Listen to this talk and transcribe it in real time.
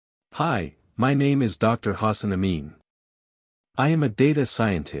Hi, my name is Dr. Hassan Amin. I am a data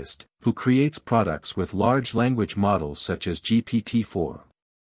scientist who creates products with large language models such as GPT-4.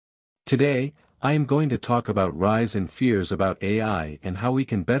 Today, I am going to talk about rise in fears about AI and how we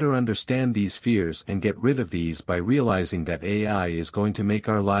can better understand these fears and get rid of these by realizing that AI is going to make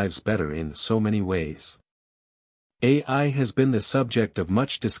our lives better in so many ways. AI has been the subject of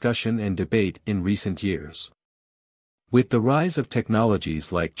much discussion and debate in recent years. With the rise of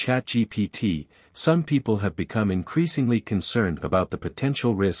technologies like ChatGPT, some people have become increasingly concerned about the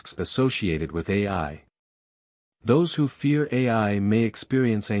potential risks associated with AI. Those who fear AI may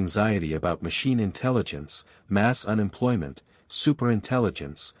experience anxiety about machine intelligence, mass unemployment,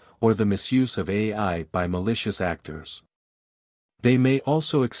 superintelligence, or the misuse of AI by malicious actors. They may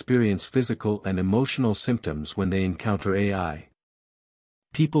also experience physical and emotional symptoms when they encounter AI.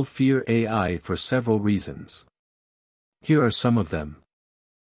 People fear AI for several reasons. Here are some of them.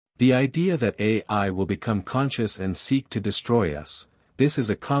 The idea that AI will become conscious and seek to destroy us. This is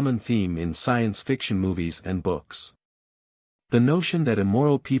a common theme in science fiction movies and books. The notion that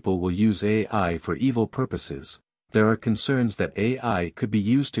immoral people will use AI for evil purposes. There are concerns that AI could be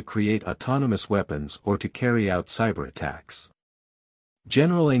used to create autonomous weapons or to carry out cyber attacks.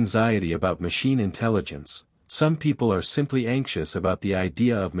 General anxiety about machine intelligence. Some people are simply anxious about the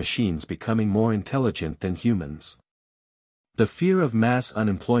idea of machines becoming more intelligent than humans. The fear of mass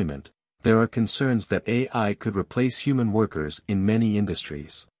unemployment. There are concerns that AI could replace human workers in many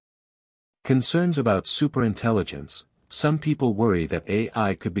industries. Concerns about superintelligence. Some people worry that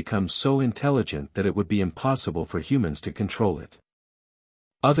AI could become so intelligent that it would be impossible for humans to control it.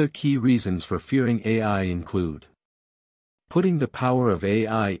 Other key reasons for fearing AI include putting the power of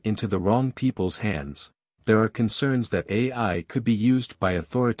AI into the wrong people's hands. There are concerns that AI could be used by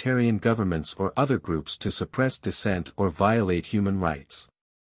authoritarian governments or other groups to suppress dissent or violate human rights.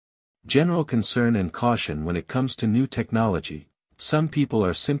 General concern and caution when it comes to new technology. Some people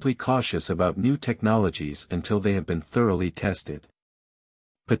are simply cautious about new technologies until they have been thoroughly tested.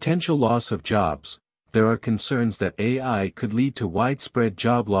 Potential loss of jobs. There are concerns that AI could lead to widespread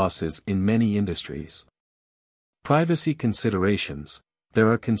job losses in many industries. Privacy considerations. There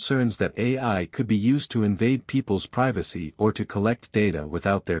are concerns that AI could be used to invade people's privacy or to collect data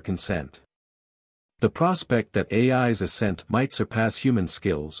without their consent. The prospect that AI's ascent might surpass human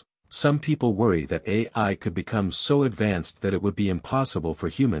skills. Some people worry that AI could become so advanced that it would be impossible for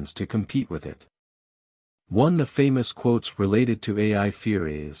humans to compete with it. One of the famous quotes related to AI fear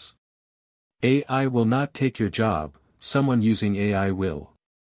is, "AI will not take your job, someone using AI will."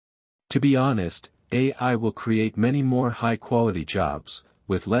 To be honest, AI will create many more high-quality jobs,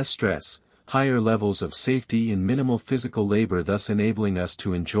 with less stress, higher levels of safety and minimal physical labor, thus enabling us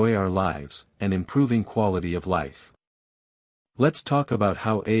to enjoy our lives and improving quality of life. Let's talk about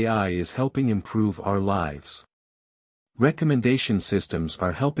how AI is helping improve our lives. Recommendation systems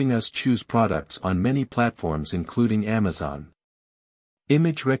are helping us choose products on many platforms including Amazon.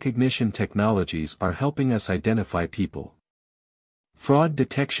 Image recognition technologies are helping us identify people. Fraud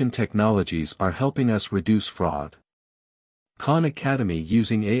detection technologies are helping us reduce fraud. Khan Academy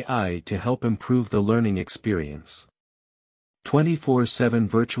using AI to help improve the learning experience. 24/7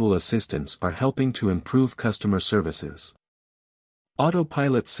 virtual assistants are helping to improve customer services.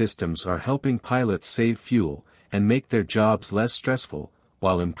 Autopilot systems are helping pilots save fuel and make their jobs less stressful,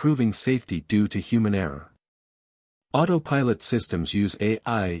 while improving safety due to human error. Autopilot systems use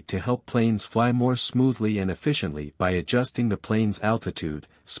AI to help planes fly more smoothly and efficiently by adjusting the plane's altitude,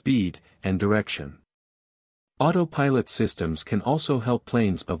 speed, and direction. Autopilot systems can also help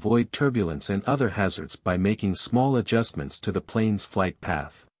planes avoid turbulence and other hazards by making small adjustments to the plane's flight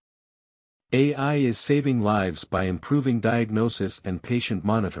path. AI is saving lives by improving diagnosis and patient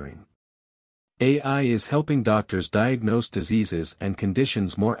monitoring. AI is helping doctors diagnose diseases and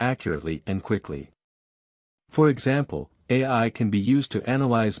conditions more accurately and quickly. For example, AI can be used to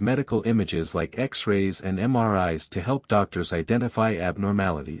analyze medical images like X-rays and MRIs to help doctors identify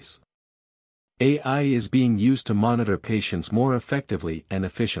abnormalities. AI is being used to monitor patients more effectively and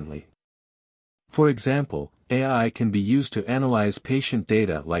efficiently. For example, AI can be used to analyze patient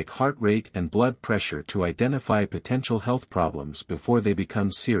data like heart rate and blood pressure to identify potential health problems before they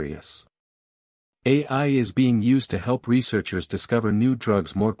become serious. AI is being used to help researchers discover new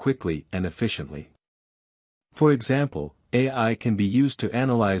drugs more quickly and efficiently. For example, AI can be used to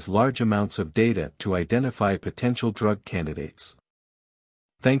analyze large amounts of data to identify potential drug candidates.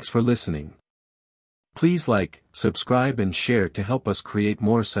 Thanks for listening. Please like, subscribe and share to help us create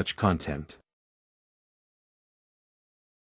more such content.